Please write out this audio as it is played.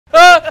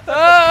You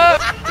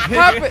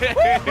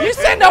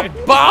send a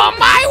bomb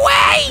my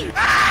way?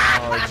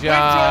 Oh,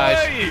 Josh.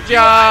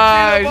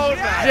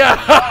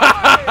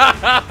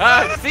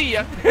 See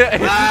ya. Run,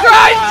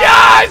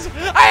 Josh!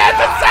 I had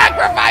to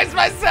sacrifice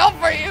myself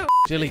for you.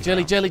 Jelly.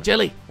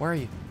 Where are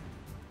you?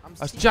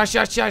 Josh.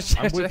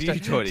 I'm with you,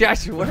 Jordy.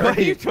 Josh, where What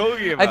are you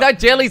talking about? I thought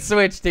Jelly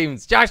switched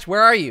teams. Josh,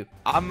 where are you?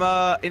 I'm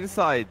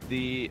inside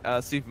the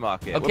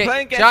supermarket. Okay, We're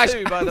playing Get Josh,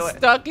 2, by the way. I'm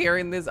stuck here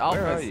in this office.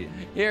 Where are you?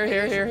 Here.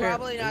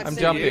 I'm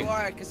jumping.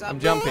 I'm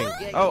jumping.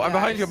 Oh, I'm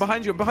behind you.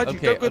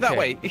 Okay, Go that okay,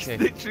 way. He's okay.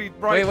 literally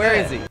right Wait, where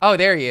there. is he? Oh,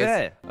 there he is.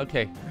 There.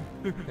 Okay.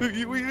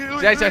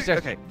 Josh.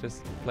 Okay.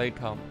 Just play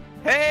calm.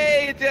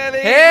 Hey, Jelly.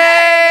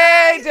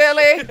 Hey,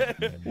 Jelly.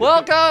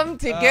 Welcome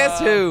to Guess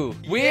Who.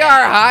 We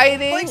are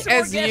hiding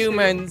as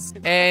humans,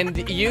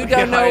 and you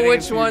don't know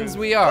which ones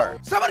we are.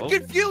 Someone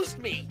confused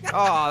me.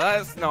 Oh,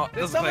 that's not. Did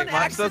Doesn't someone make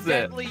much, does it?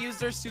 accidentally use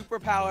their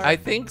superpower? I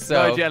think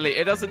so. No, Jelly.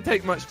 It doesn't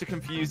take much to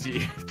confuse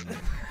you.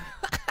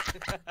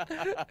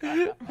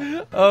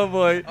 Oh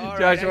boy, All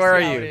right, Josh, where I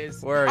are see how you? it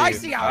is. Where are you? I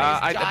see how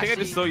it is, I think I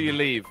just saw you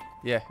leave.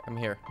 Yeah, I'm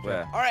here.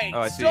 Where? All right,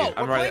 Oh, I see so you.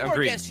 I'm we're right. playing I'm more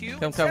green. Guess Who.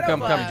 Come,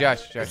 Instead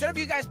Josh. Instead of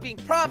you guys being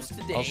prompts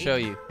today, I'll show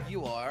you.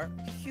 You are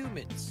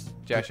humans.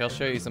 Josh, I'll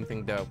show you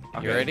something dope.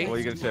 Okay, You ready? What are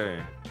you gonna show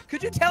me?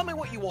 Could you tell me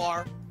what you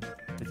are?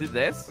 Is it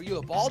this? Are you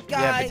a bald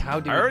guy? Yeah, but how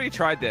do I you... already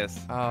tried this.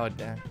 Oh,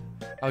 damn.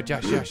 Oh,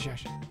 Josh.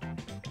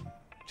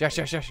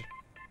 Josh.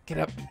 Get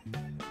up.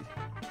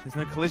 There's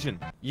no collision.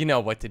 You know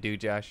what to do,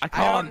 Josh. I I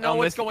can't don't know on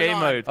what's this going game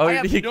on. mode. Oh, I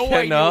have you no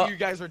idea cannot? what you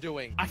guys are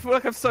doing. I feel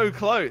like I'm so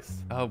close.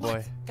 Oh,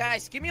 boy.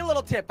 Guys, give me a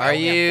little tip. I Are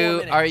only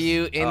have 4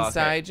 you minutes.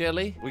 inside,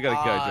 Jelly? We gotta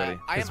go, Jelly.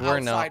 I am 'Cause we're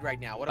not. outside right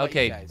now. What about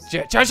Okay. you guys?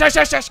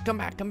 Josh. Come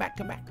back.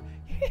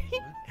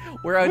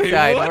 We're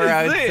outside. what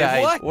We're is this?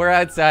 outside. What? We're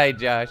outside,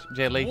 Josh.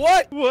 Jelly.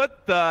 What?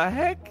 What the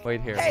heck?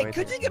 Wait here. Hey, wait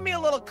could here. you give me a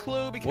little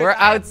clue? Because We're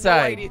I outside.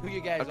 have no idea who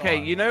you guys Okay,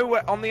 are. you know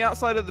what? On the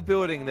outside of the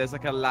building, there's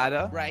like a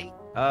ladder. Right.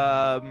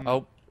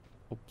 Oh.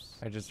 Oops.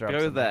 I just dropped Go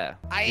something. there.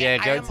 Yeah,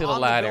 go am to the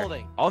on ladder.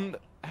 building. On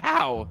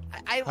how?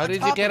 How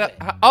did you get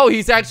up? Oh,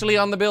 he's actually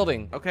on the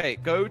building. Okay,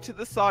 go to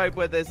the side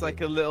where there's like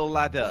a little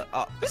ladder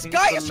up. This I think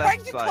guy it's is the trying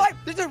left to side. climb.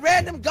 There's a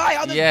random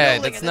guy on the Yeah,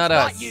 building. that's and not it's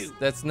us. Not you.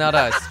 That's not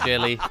us,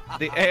 Jelly.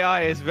 The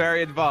AI is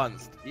very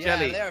advanced. Yeah,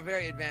 Jelly, they're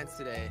very advanced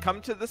today. come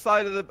to the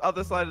side of the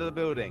other side of the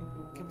building.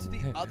 Come to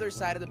the other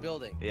side of the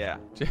building. Yeah.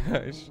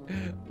 Josh,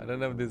 I don't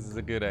know if this is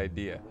a good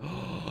idea.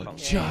 Okay.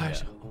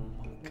 Josh. Oh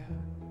my God.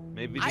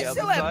 Maybe the I other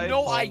still side. have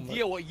no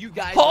idea what you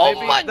guys Oh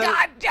are my doing.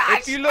 God, Josh!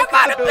 if you look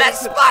I'm at on the the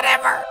best building- spot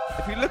ever!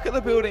 If you look at the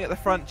building at the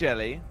front,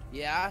 Jelly.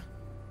 Yeah?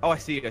 Oh, I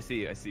see you. Josh,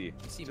 wanted to see you.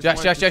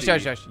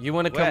 you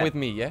want to come Where? with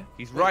me, yeah?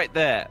 He's right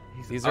there.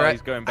 He's oh, right-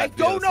 He's going back I to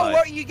the don't other know side.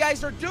 what you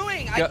guys are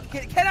doing. Go-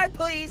 Can I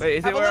please Wait,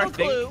 is it have a where I little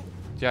think- clue?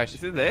 Josh,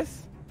 Is it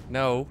this?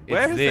 no,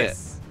 Where it's is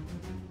this.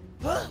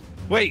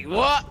 Wait,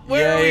 what?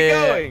 Where are we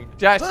going?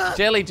 Josh, Huh?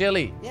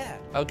 Jelly. Yeah.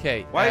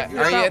 Okay. Why- are you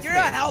You're at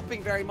not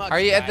helping very much. Are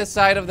you at the guys.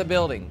 side of the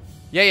building?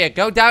 Yeah,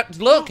 go down.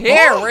 Look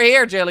here, we're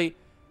here, Jelly.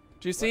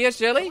 Do you see us,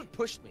 Jelly? Someone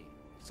pushed me.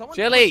 Someone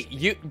Jelly, pushed me.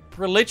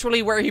 you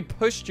literally where he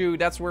pushed you.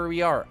 That's where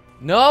we are.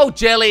 No,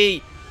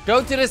 Jelly,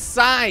 go to the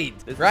side.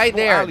 There's a Right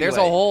small there. There's a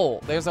alleyway.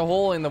 hole. There's a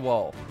hole in the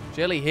wall.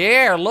 Jelly,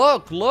 here.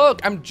 Look.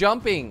 I'm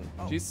jumping.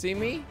 Oh. Do you see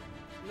me?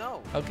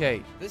 No.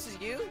 Okay. This is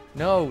you?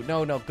 No.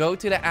 Go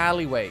to the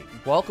alleyway.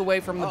 Walk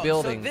away from the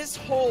building. So this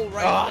hole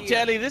right Oh, here.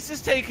 Jelly, this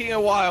is taking a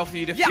while for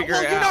you to Yeah, figure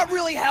well, it you're out. not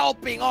really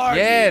helping, are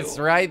Yes,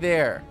 you? right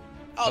there.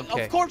 Oh,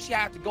 Okay. Of course you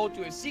have to go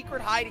to a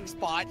secret hiding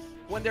spot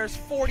when there's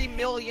 40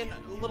 million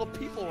little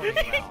people running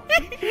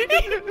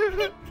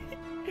around.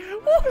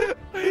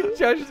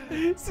 Josh,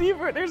 see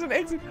if there's an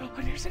exit. Oh,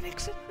 there's an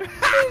exit.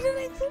 There's an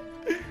exit.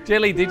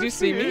 Jelly, did you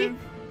see me?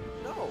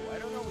 No, I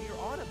don't know what you're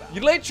on about.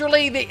 You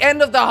literally the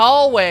end of the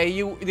hallway,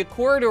 the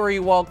corridor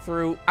you walked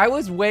through. I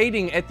was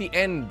waiting at the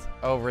end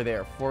over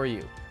there for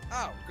you.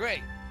 Oh,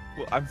 great.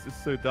 Well,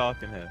 it's so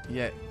dark in here.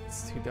 Yeah,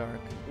 it's too dark.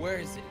 Where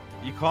is it?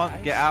 You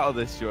can't get out of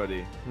this,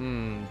 Jordy.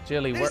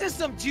 Jelly, This where? is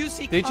some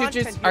juicy Did you content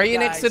just? here, Are you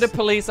next to the guys.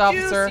 police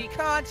officer? Juicy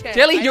content.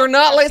 Jelly, I you're only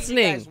not got to see you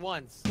listening. guys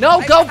once. No,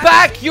 I- go I-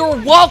 back! You're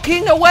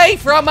walking away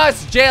from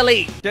us,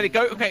 Jelly. Jelly,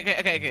 go.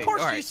 Okay. Of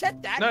course All right. you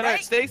said that, No,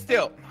 right? stay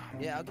still.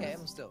 Yeah, okay,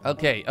 I'm still.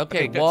 Okay, go-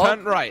 walk.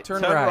 turn right,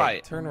 Turn turn right.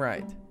 right. Turn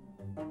right.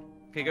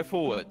 Okay, go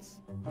forwards.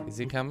 Is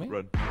he coming?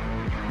 Run.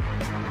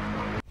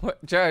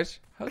 What, Josh?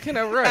 How can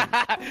I run?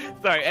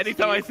 Sorry,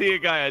 anytime I see a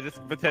guy, I just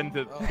pretend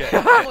to Oh, get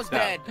I'm almost out.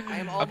 dead. I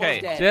am almost Okay.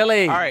 dead.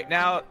 Jelly. All right,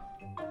 now.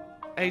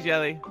 Hey,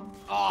 Jelly.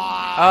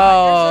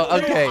 Oh,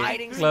 there's a little okay.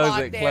 hiding Close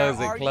spot it, there. close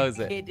it, Are close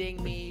you it.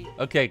 kidding me?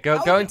 Okay, How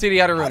go do- into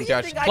the other how room, do you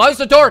Josh. think I Close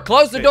can- the door.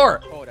 Close the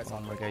door. Oh, that's Oh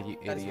awkward. my God, you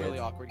That's idiot. really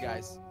awkward,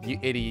 guys. You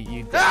idiot.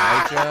 You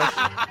died,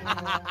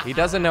 Josh. He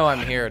doesn't know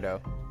I'm here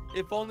though.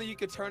 If only you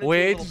could turn into a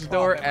Which little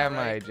door prop, am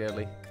I, right?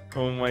 Jelly?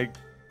 Oh my.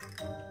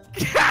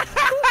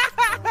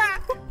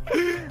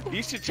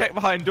 You should check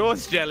behind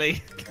doors,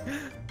 Jelly.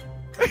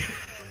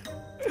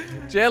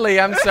 Jelly,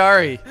 I'm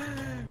sorry.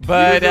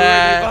 But He was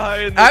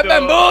already behind the I door.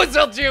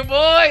 bamboozled you,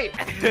 boy.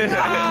 You got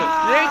I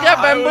was just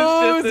a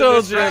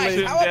bamboozled, distraction.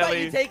 Jelly. How about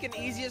Jelly. you take an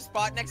easier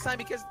spot next time?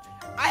 Because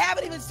I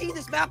haven't even seen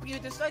this map. You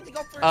decided to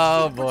go for a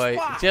Oh secret boy,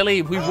 spot.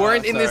 Jelly, we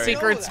weren't in the sorry.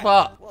 secret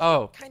spot. Well,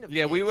 Oh, kind of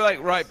Yeah, we is. were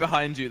like right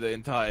behind you the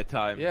entire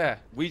time. yeah.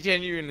 We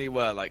genuinely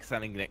were like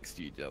standing next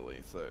to you,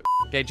 Jelly. So.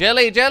 Okay,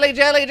 Jelly, Jelly,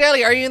 Jelly,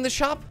 Jelly, are you in the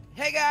shop?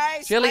 Hey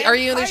guys. Jelly, I are am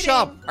you in the hiding.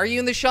 shop? Are you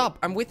in the shop?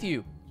 I'm with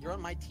you. You're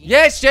on my team.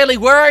 Yes, Jelly,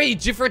 where are you?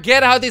 Did you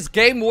forget how this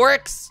game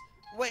works?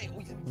 Wait.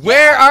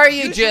 Where yeah, are you,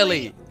 usually-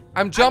 Jelly?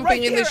 I'm jumping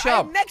right in the here,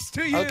 shop. I'm next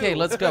to you. Okay,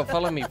 let's go.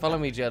 Follow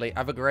me, Jelly. I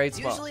have a great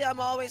spot. Usually I'm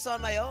always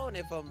on my own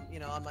if I'm,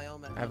 on my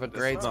own. I have a That's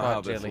great not how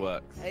spot, this Jelly.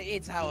 works.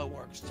 It's how it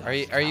works. Josh.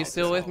 Are you It's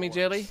still how with it me, works.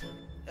 Jelly?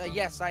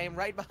 Yes, I am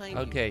right behind you.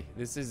 Okay,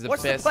 this is the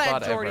What's the best plan,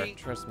 spot Jordy? ever.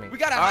 Trust me. We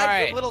gotta All hide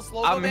right, from little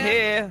slow I'm man.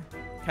 here.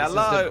 This is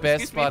Hello. the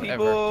best Excuse spot me,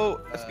 ever.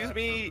 people. Excuse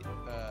me.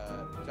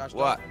 Josh,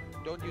 What?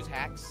 Don't use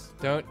hacks.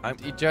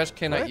 Josh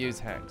cannot What? use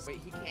hacks. Wait,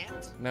 he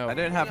can't? No, I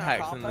don't have Yeah,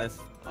 hacks pop in up. this.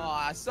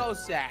 Aw, so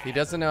sad. he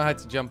doesn't know how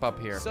to jump up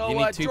here. So, you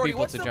need two Jordy, people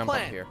what's to the jump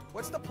plan? up here.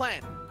 What's the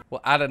plan? Well,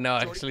 I don't know.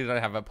 I Jordy? actually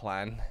don't have a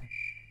plan.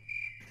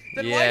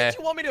 Then why Yeah. did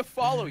you want me to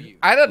follow you?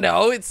 I don't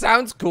know. It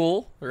sounds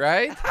cool,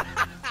 right?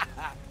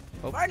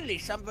 Oh. Finally,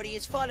 somebody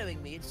is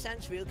following me. It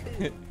sounds real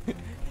cool.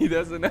 He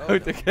doesn't know Oh,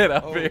 to get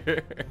up oh.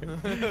 here.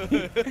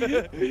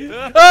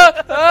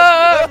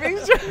 I'm being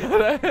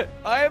shot.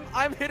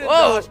 I'm hitting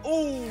Whoa. Josh.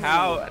 Ooh.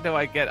 How do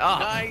I get up?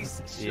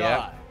 Nice shot.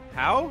 Yep.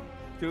 How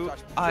do Josh,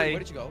 I where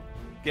did you go?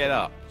 get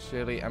up?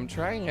 Shirley, I'm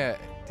trying to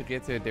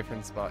get to a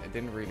different spot. It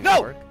didn't really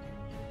No! work.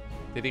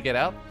 Did he get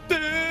up?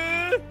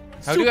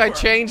 How Super. do I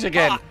change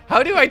again?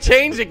 How do I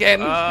change again?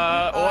 What is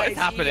I see,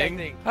 happening? I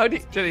think. How do?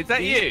 Jelly, is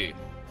that you?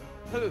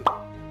 Who?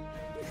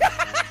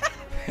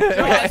 No,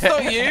 that's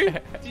not you.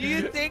 Do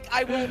you think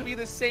I won't be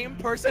the same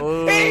person?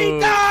 Ooh. He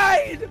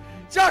died!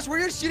 Josh, were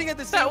you shooting at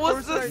the same That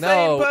was the person?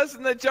 same No.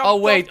 person that jumped Oh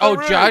wait. off Oh, the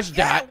roof. Josh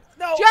Yeah, died.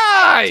 no,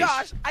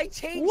 Josh! I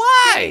changed.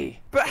 Why?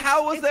 But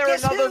how was It's there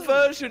guess another who?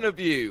 version of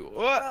you?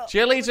 What? Well,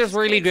 Chili's just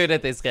really kidding. good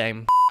at this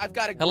game. I've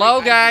got a Hello,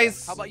 great idea.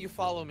 guys. How about you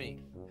follow me?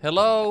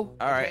 Hello.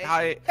 All right, Okay.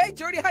 hi. Hey,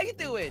 Jordy, how you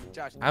doing?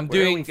 Josh. I'm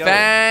Where are we doing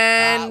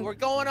going? We're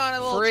going on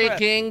a little trip.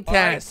 freaking All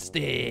right.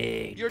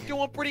 tastic. You're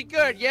doing pretty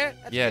good, yeah?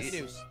 That's Yes. good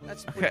news.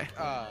 That's pretty, Okay.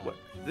 What?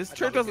 This I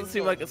trip thought we doesn't could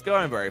seem go- like it's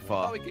going very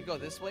thought far. we could go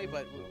this way,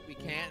 but we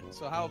can't.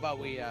 So how about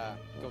we go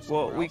Well,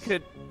 somewhere we else?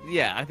 could.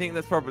 Yeah, I think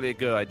that's probably a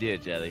good idea,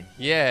 Jelly.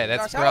 Yeah,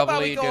 that's Josh, how about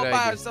probably we a go good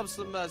buy idea. some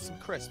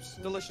crisps,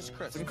 delicious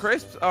crisps. Some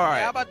crisps. All Yeah,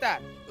 right. how about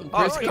that?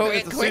 Chris, okay, go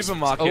it's eat a crisps.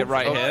 supermarket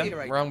right oh, here.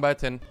 Right Wrong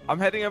button. I'm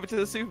heading over to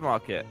the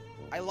supermarket.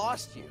 I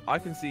lost you. I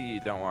can see you.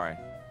 Don't worry.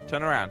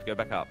 Turn around. Go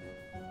back up.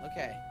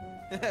 Okay.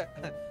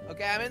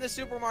 Okay, I'm in the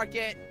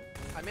supermarket.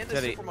 I'm in the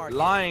Jelly, supermarket.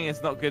 lying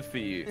is not good for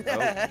you.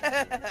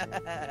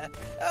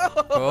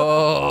 Oh.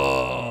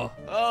 Oh.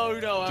 Oh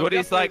no! I'm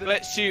Jordy's like, definitely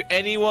let's shoot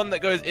anyone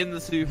that goes in the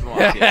the-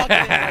 supermarket. I'm walking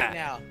in right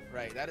now.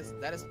 Right. That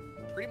is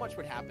pretty much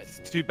what happened.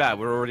 Too bad.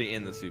 We're already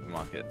in the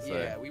supermarket. So.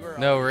 Yeah, we were.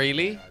 No, already-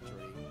 really? Jordy.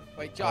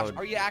 Wait, Josh, Oh.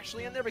 are you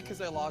actually in there?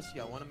 Because I lost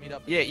you. I want to meet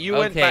up. Yeah, you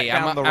went back Okay,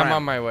 down the I'm ramp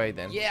on my way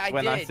then. Yeah, I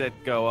when did. I said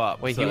go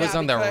up. Wait, so he was Yeah,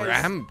 on the because-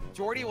 ramp.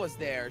 Jordy was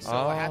there, so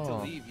I had to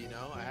Oh. leave.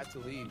 I had to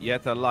leave. You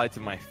had to lie to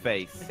my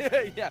face.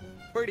 Yeah,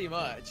 pretty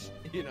much.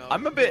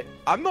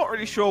 I'm not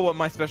really sure what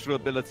my special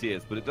ability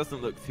is, but it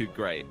doesn't look too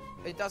great.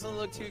 It doesn't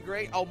look too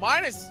great. Oh,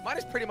 mine is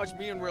pretty much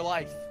me in real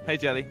life. Hey,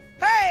 Jelly.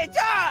 Hey,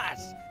 Josh!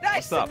 Nice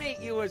What's to up? meet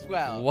you as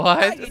well. What?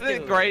 How you Isn't it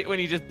doing? great when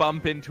you just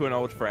bump into an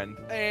old friend?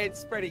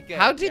 It's pretty good.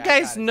 How do you Yeah, I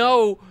guys gotta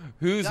know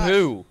who's Josh.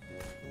 who?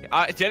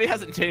 Jelly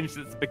hasn't changed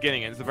since the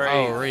beginning. It's a very,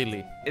 Oh,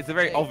 really? it's a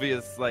very Hey.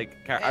 obvious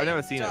like character. I've Hey,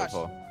 never seen Josh, it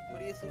before. What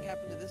do you think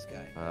happened to this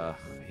guy?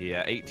 He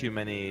ate too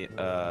many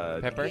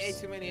Peppers? He ate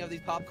too many of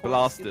these popcorns.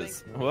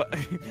 blasters. What?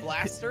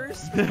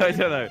 Blasters? I don't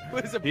know.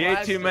 What is a He ate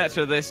blaster? too much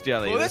of this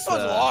jelly. Well, this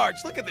one's large.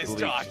 Look at this, bleach.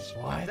 Josh.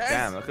 What? That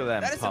Damn, is- look at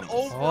them That is an pumps.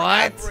 over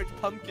What? average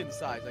pumpkin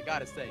size. I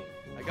gotta say.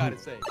 I gotta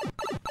say.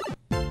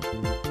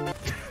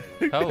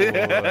 Oh.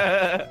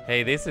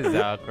 Hey, this is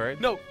awkward.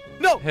 No,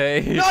 no,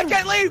 Hey. no! I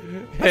can't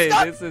leave. Hey,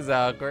 Stop. this is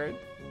awkward.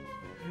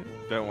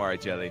 Don't worry,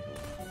 Jelly.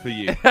 For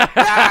you.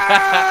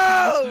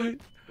 No!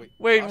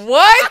 Wait, Josh.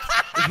 what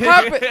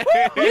happened?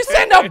 You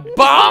sent a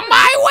bomb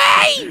my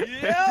way?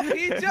 Yeah,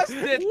 he just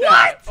did What?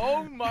 that.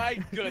 Oh my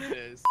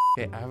goodness.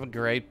 Okay, I have a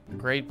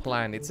great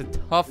plan. It's a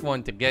tough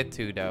one to get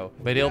to, though,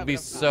 but it'll have be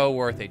enough so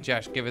worth it.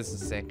 Josh, give us a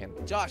second.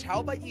 Josh, how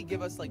about you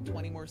give us like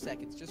 20 more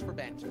seconds just for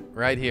banter?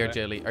 Right here, Okay.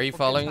 Jelly. Are you For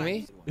following good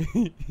me?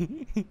 times.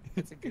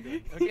 That's a good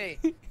one. Okay,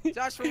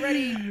 Josh, we're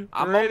ready.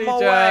 I'm Ready,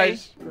 on my way.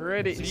 Josh.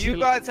 Ready. So you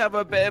guys have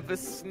a bit of a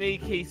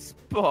sneaky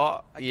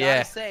spot. I Yeah.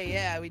 gotta say,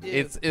 yeah, we do.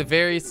 It's a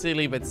very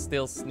silly but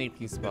still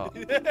sneaky spot.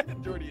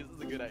 Jordy, this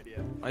is a good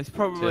idea. It's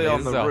probably Jelly,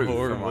 on this the is a roof.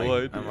 horrible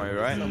idea. Am I It's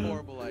a right?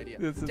 horrible idea.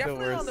 This is the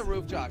Definitely on worst. the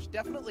roof, Josh.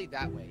 Definitely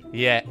that way.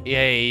 Yeah,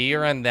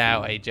 you're on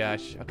that way,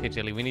 Josh. Okay,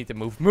 Jelly, we need to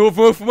move. Move!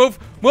 Oh,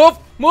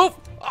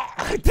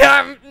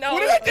 damn! No! What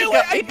did I do?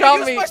 He I got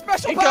used me! my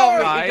special He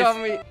got power. me! He got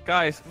me!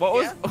 Guys, what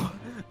was?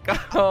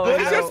 Oh,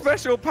 what is your no.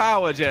 special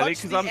power, Jelly?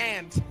 Touch Because the I'm.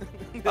 ant.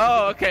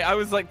 Oh, okay. I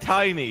was like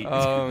tiny.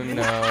 Oh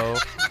no.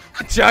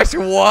 Josh,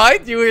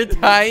 what? You were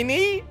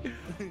tiny?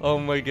 Oh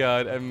my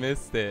god, I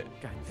missed it.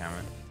 God damn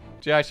it.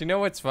 Josh, you know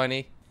what's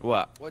funny?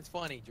 What? What's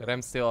funny, That Jordy?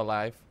 I'm still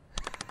alive.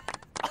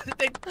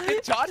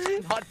 Did Josh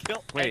not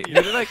kill? Wait,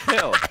 who did I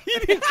kill? You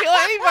didn't kill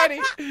anybody.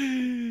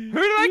 Who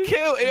did I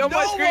kill? On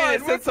my screen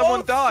it We're said someone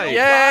both died.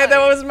 Yeah, that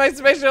was my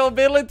special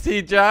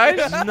ability, Josh.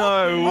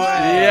 No way.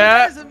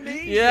 Yeah. That is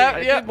amazing. Yeah, I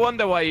yeah. did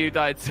wonder why you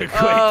died so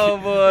quick. Oh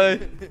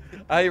boy.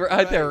 I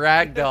had to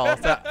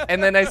ragdoll,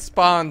 and then I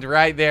spawned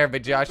right there,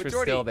 but Josh was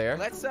Jordy, still there.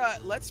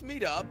 Let's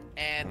meet up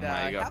and Oh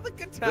my God. have a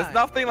good time. There's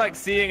nothing like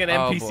seeing an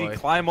Oh, NPC boy.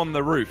 climb on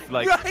the roof.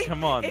 Like, Right?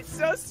 come on. It's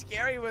so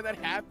scary when that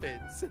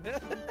happens.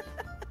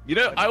 You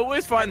know, I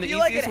always find I the feel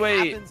like easiest it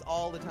way. happens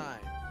all the time.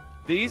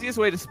 The easiest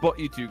way to spot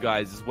you two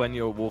guys is when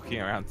you're walking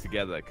around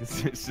together,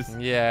 because it's just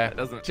Yeah. It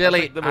doesn't.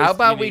 Chili, that's like the how most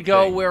about we unique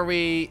go thing. where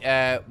we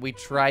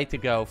try to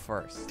go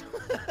first?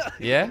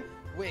 Yeah?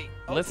 Wait.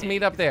 Let's okay.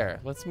 meet up there.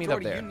 Let's meet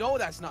Jordy, up there. You know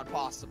that's not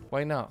possible.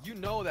 Why not? You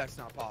know that's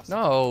not possible.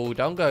 No,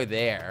 don't go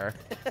there.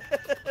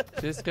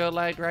 Just go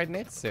like right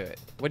next to it.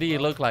 What do you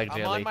look like, I'm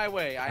Jelly? on my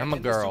way. I'm a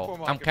in the girl. I'm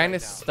supermarket kind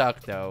of right now.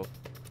 stuck though.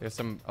 There's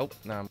some. Oh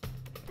no,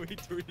 Wait,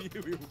 Jordy,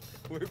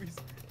 were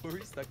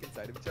we stuck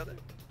inside of each other?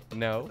 I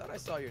no. thought I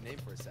saw your name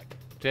for a second.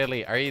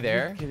 Jelly, are you Are you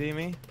there? kidding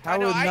me? I How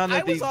know, are none I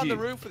of these was on you? the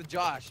roof with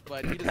Josh,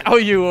 but he doesn't. Oh,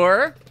 you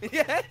were?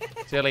 Yeah.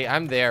 Jelly,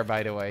 I'm there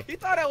by the way. He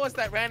thought I was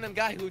that random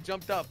guy who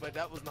jumped up, but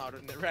that was not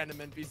a random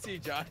NPC,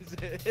 Josh.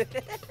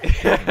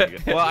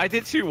 Well, I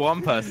did shoot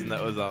one person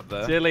that was up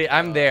there. Jelly,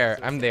 I'm there.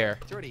 so I'm sad. there.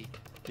 Jordy,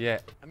 Yeah.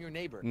 I'm your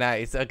neighbor.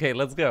 Nice. Okay,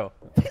 let's go.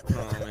 Oh, my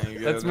Let's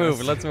goodness.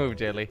 move. Let's move,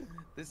 Jelly.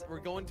 We're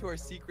going to our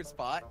secret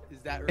spot. Is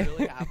that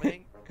really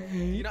happening? Do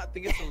you not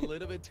think it's a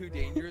little bit too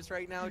dangerous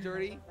right now,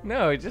 Jordy?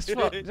 No, just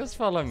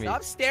follow me.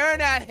 Stop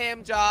staring at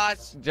him,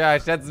 Josh.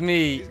 Josh, that's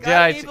me. He's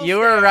got an Josh, evil you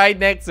were stare. right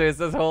next to us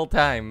this whole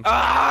time.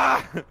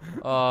 Ah!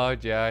 Oh,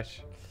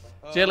 Josh.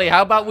 Jelly,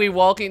 how about we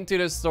walk into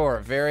the store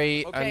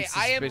very Okay,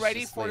 I am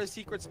ready for the unsuspiciously?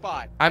 secret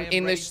spot. I'm I am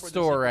in the ready for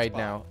store secret right spot.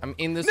 now. I'm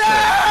in the No!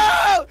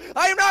 store.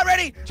 I am not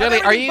ready. I'm Jelly,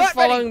 not are ready, you but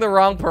following ready. the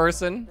wrong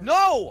person?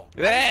 No.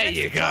 There I was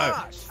you next to go.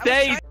 Josh. I was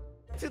Stay. trying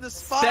to the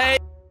spot. Stay.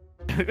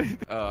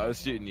 Oh, I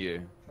was shooting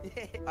you.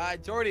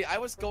 Jordy, I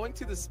was going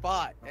to the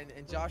spot, and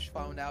Josh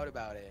found out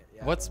about it.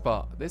 Yeah. What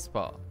spot? This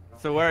spot.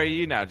 So where are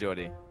you now,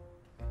 Jordy?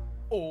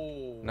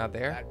 Oh. Not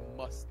there? That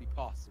must be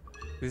possible.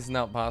 This is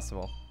not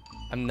possible.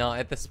 I'm not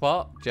at the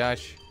spot.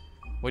 Josh,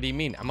 what do you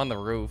mean? I'm on the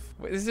roof.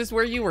 Is this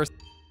where you were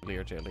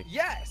earlier, Jelly?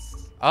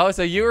 Yes. Oh,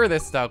 so you were the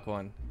stuck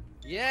one.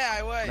 Yeah,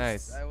 I was.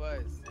 Nice. I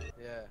was.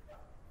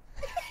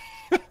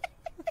 Yeah.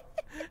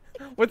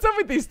 What's up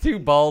with these two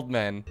bald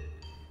men?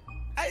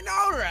 I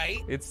know, right?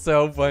 It's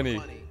so funny.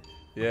 Funny.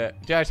 Yeah.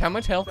 Josh, how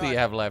much health do you Josh,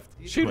 have left?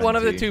 you Shoot do one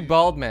of the 20. two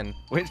bald men.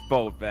 Which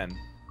bulb, Ben?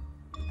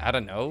 I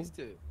don't know. These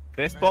two.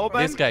 This bulb,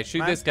 Ben? This guy. Shoot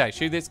Man? this guy.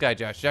 Shoot this guy,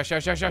 Josh. Josh.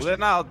 Well,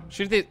 then I'll...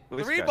 Shoot this.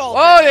 Which Three guy? bald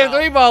Oh, men there's now.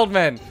 3 bald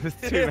men. There's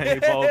too many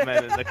bald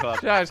men in the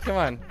club. Josh, come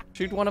on.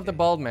 Shoot one of the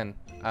bald men.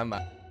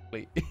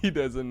 He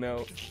doesn't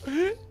know.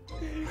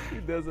 He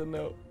doesn't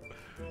know.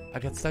 I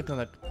got stuck on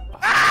the.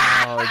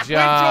 Oh,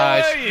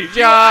 Josh. were you? You Josh.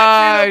 were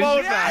actually the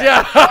bald man.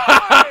 Josh.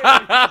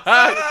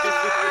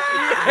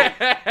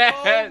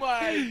 Oh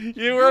my.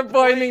 You were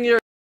pointing your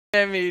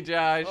at me,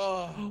 Josh.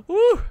 Oh.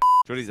 Woo.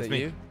 Jordy, Is that's that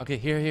me. you? Okay,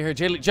 here,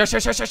 Jelly. Josh.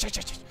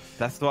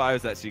 That's what I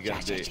was actually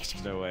gonna do.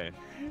 No way.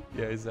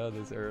 Yeah, I saw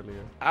this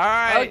earlier. All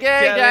right.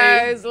 Okay, Jelly.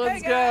 guys,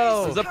 let's Hey, go.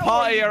 guys. There's a How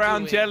party are you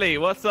around doing? Jelly.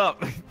 What's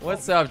up?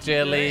 What's up,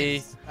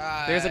 Jelly?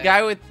 Hi. There's a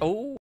guy with.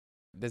 Oh,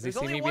 does he There's see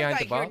only me one behind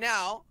guy the box? here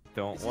now.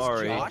 Don't This is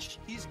worry. Josh.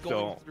 He's going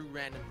Don't. through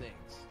random things.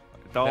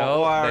 Don't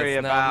No, worry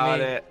that's not about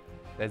me. it.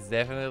 That's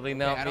definitely Okay,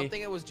 not I me. don't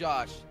think it was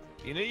Josh.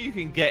 You know you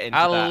can get into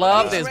I that.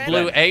 love He's this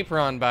random. blue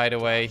apron, by the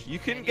way. You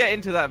can get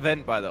into that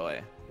vent, by the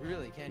way.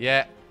 Really? Can't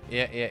Yeah.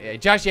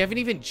 Josh, you haven't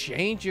even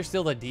changed. You're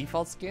still the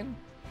default skin?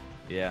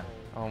 Yeah.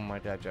 Oh my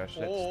god, Josh,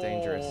 that's Oh.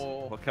 dangerous.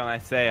 What can I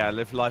say? I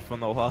live life on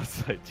the wild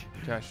side.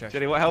 Josh.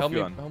 Jelly, what health help you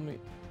me, on? Help me.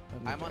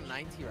 I'm Josh. on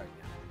 90 right now.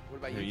 What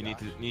about No, you? you need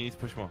Josh? to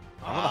push more.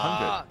 I'm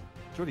Ah, on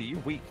 100. Jordy, you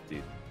weak,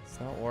 dude. It's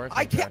not working.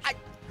 I can't. Josh.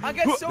 I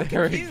got so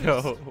There we confused.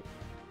 go.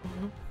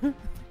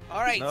 All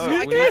right, No, so we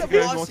I need kind to of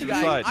go more lost to you the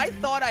guys. side. I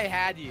thought I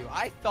had you.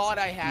 I thought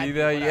I had You you.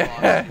 know,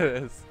 but I lost you.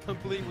 yes.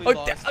 Completely Oh,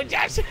 lost you.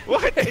 Josh.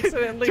 What?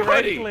 Accidentally Jordy.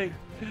 right-clicked.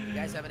 You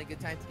guys having a good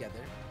time together?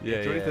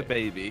 Yeah, Jordy's a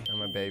baby.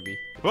 I'm a baby.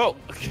 Whoa.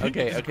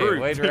 Okay, Screwed.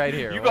 wait right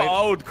here. You got wait.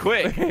 old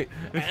quick.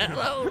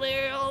 Hello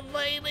there, old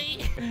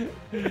lady.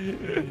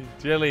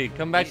 Jelly,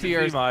 come back You to should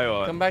your see my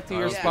one. come back to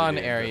your Yeah. spawn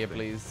Really area,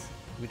 interesting. please.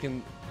 We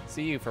can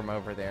see you from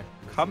over there.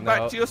 Come No.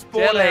 back to your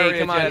spawn Jelly, area,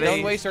 come on, Jelly.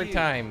 don't waste our You.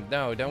 time.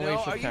 No, don't No,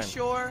 waste your are time. you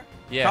sure?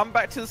 Yeah. Come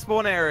back to the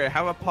spawn area.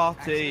 Have a Accidents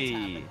party.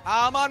 happen.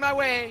 I'm on my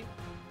way.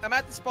 I'm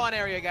at the spawn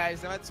area,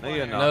 guys. I'm at the spawn you're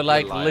area. not. No, you're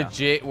like a liar.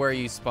 legit where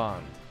you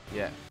spawned.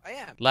 Yeah. I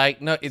am.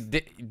 Like no,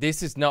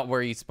 this is not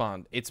where you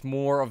spawned. It's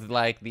more of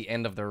like the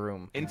end of the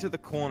room. Into the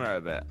corner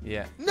a bit.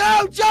 Yeah.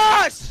 No,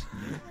 Josh!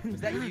 Is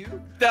that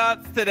you?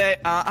 Dance today.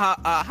 Josh,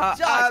 I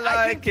I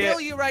like can kill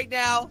it. you right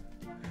now.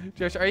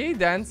 Josh, are you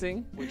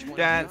dancing? Which one?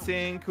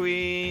 Dancing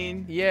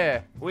queen.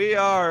 Yeah. We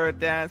are a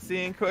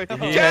dancing queen.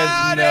 He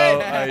has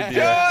no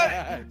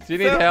idea. Do you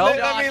need help?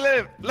 Let me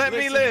live. Let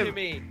me Listen to live.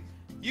 me.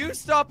 You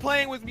stop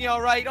playing with me,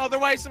 all right?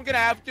 Otherwise, I'm gonna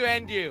have to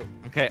end you.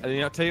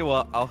 Okay, I'll tell you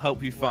what. I'll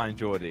help you find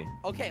Jordy.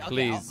 Okay,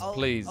 Please,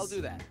 please. I'll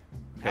do that.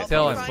 Okay, Help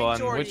Tell me him find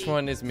Jordy, which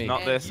one is me.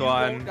 Not this you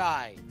one. Won't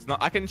die. It's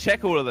not. I can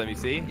check all of them. You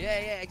see? Yeah,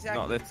 exactly.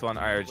 Not this one.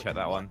 I already checked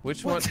that one.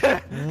 Which one?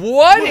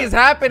 What is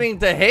happening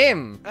to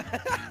him?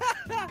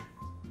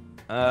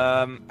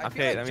 I feel Okay, like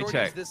let me Jordy's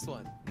check. This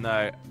one.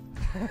 No.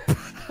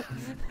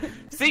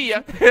 See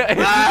ya. Josh! I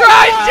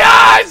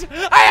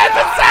had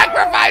to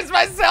sacrifice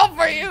myself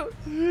for you.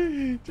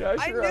 Josh,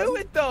 I knew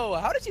it though.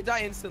 How did you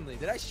die instantly?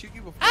 Did I shoot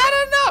you before?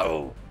 I don't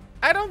know.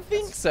 I don't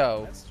think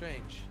so. That's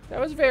strange. That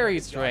was very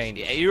strange.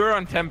 Yeah, you were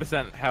on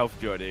 10% health,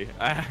 Jordy.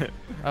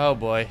 Oh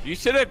boy. You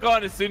should have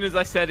gone as soon as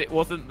I said it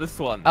wasn't this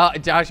one.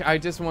 Josh, I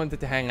just wanted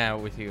to hang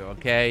out with you,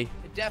 okay?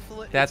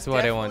 That's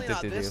what I wanted to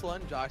do. This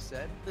one, Josh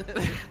said.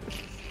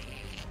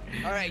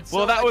 All right.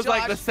 Well, so, that was Josh,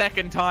 like the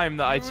second time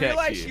that I checked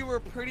realized you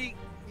were pretty.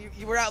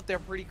 You were out there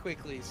pretty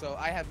quickly, so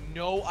I have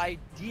no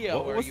idea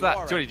What where was you that,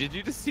 are. Jordy? Did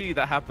you just see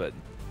that happen?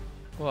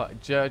 What?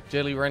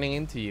 Jelly running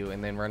into you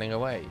and then running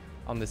away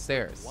on the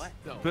stairs. What?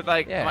 No. But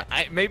like, Yeah.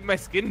 maybe my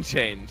skin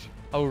changed.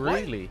 Oh,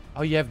 really?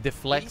 Oh, you have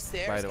deflect, These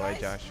stairs, by the way,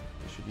 guys? Josh.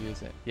 You should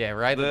use it. Yeah,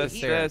 right The at the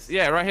stairs.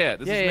 Yeah, right here.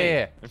 This is me.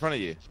 Yeah. In front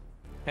of you.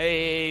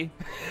 Hey.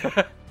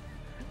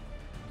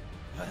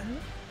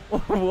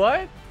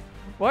 What?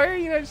 Why are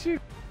you not shooting?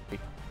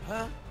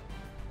 Huh?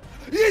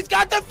 He's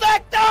got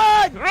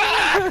deflected!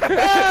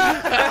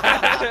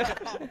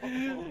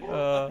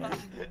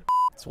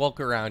 Let's walk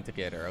around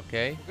together,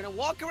 okay? We're gonna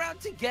walk around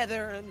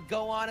together and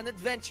go on an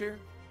adventure.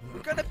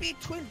 We're gonna be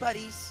twin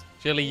buddies.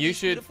 Jelly, in you these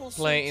should beautiful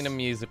play suits. in a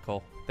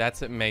musical.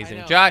 That's amazing.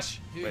 I know. Josh,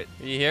 Dude, Wait.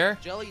 are you here?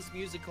 Jelly's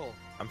musical,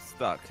 I'm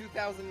stuck.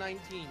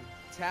 2019.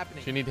 It's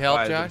happening. Do you need help,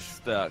 Guys, I'm Josh?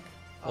 stuck.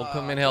 We'll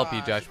come and help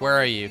you, Josh. Where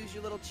are you? Use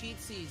your little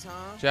cheatsies,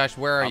 huh? Josh,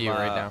 where are I'm, you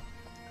right now?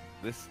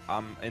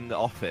 I'm in the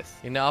office.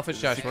 In the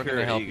office, Josh. We're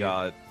gonna help Security you.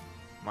 guard.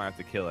 Might have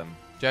to kill him.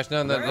 Josh,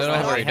 no, Where's don't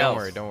my worry,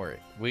 health? don't worry.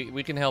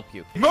 We can help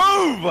you.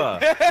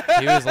 Move!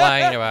 He was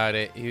lying about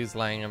it. He was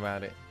lying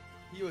about it.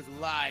 He was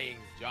lying.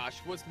 Josh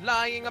was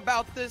lying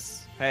about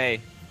this,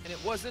 Hey. and it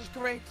wasn't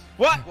great.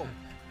 What? Whoa.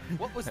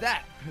 What was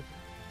that?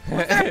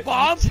 Was that a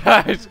bomb?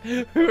 Josh, who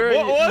are What you?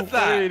 was What are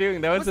that? you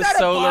doing? That was, Was a that a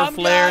solar bomb,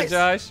 flare, guys?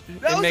 Josh.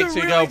 That It was makes a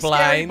you really go scary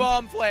blind.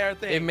 bomb flare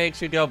thing. It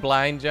makes you go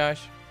blind,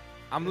 Josh.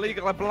 I'm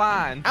legally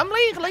blind. I'm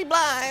legally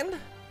blind.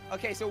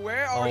 Okay, so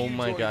where are Oh you,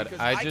 my Jordy? God, Because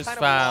I I just kind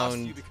of lost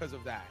found- you because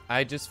of that.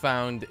 I just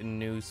found a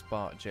new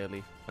spot,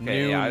 Jelly.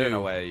 Okay, yeah, I don't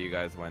know where you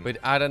guys went. But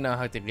I don't know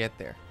how to get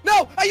there.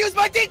 No, I used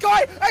my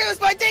decoy. I used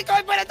my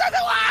decoy, but it doesn't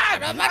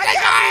work. My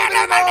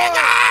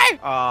decoy!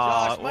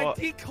 Josh, my what?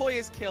 decoy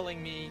is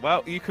killing me.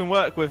 Well, you can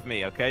work with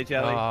me, okay,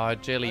 Jelly? Oh,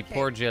 Jelly, Okay,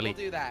 poor Jelly.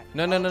 We'll do that.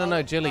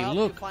 No, Jelly, I'll help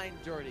you look. find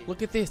Jordy.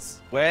 Look at this.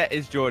 Where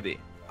is Jordy?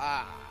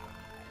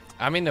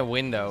 I'm in the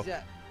window.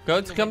 Yeah,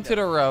 Come to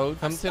the road.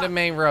 Come to the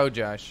main road,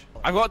 Josh.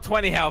 I've got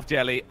 20 health,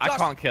 Jelly. I Josh-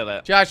 can't kill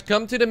it. Josh,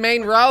 come to the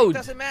main road.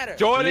 Doesn't matter.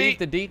 Jordy, Leave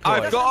the decoy.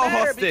 I've got a Doesn't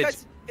matter hostage.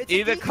 because it's a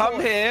Either come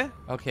decoy. here.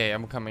 Okay,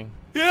 I'm coming.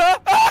 Yeah.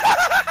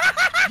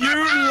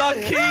 You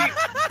lucky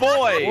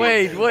boy.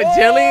 Wait, what?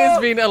 Jelly has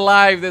been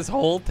alive this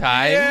whole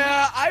time?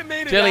 Yeah, I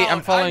made it Jelly, out.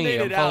 I'm following I you.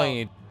 made I'm it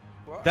following out.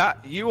 you.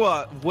 That you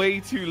are way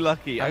too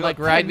lucky. I'm got like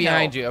right 10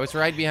 behind health. you. I was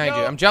right behind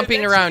you. No, I'm jumping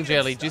eventually around, it's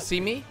Jelly. Do you stuck. see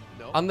me?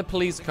 No. On the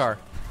police car.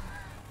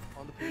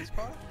 On the police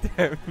car?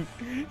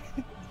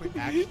 Wait,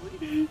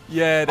 actually?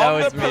 Yeah, that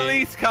On was the me.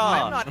 police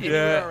car. I'm not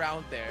anywhere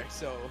around there,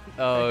 so.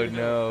 Oh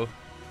no.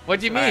 What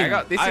do you mean? Alright, I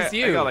got- this I- is I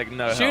you. got, like,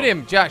 no Shoot help.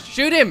 him, Josh.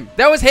 Shoot him.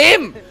 That was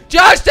him.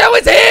 Josh, that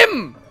was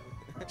him.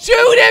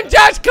 Shoot him,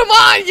 Josh. Come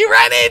on. You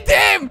ran into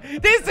him.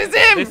 This is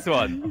him. This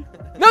one.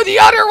 No, the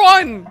other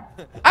one.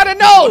 I don't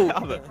know. What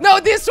other? No,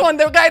 this one.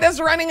 The guy that's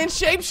running and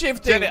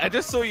shapeshifting. Jelly, I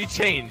just saw you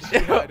change. I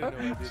don't know what I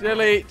did.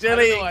 Jelly, I don't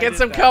know I get did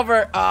some that.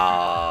 cover.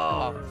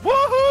 Oh.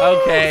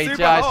 Woohoo! Okay, Super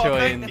Josh hot,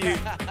 wins.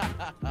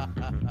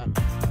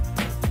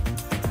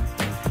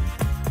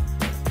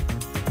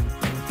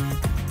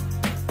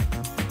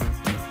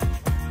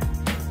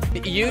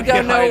 Thank you. You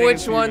don't know Hiding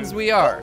which too. ones we are.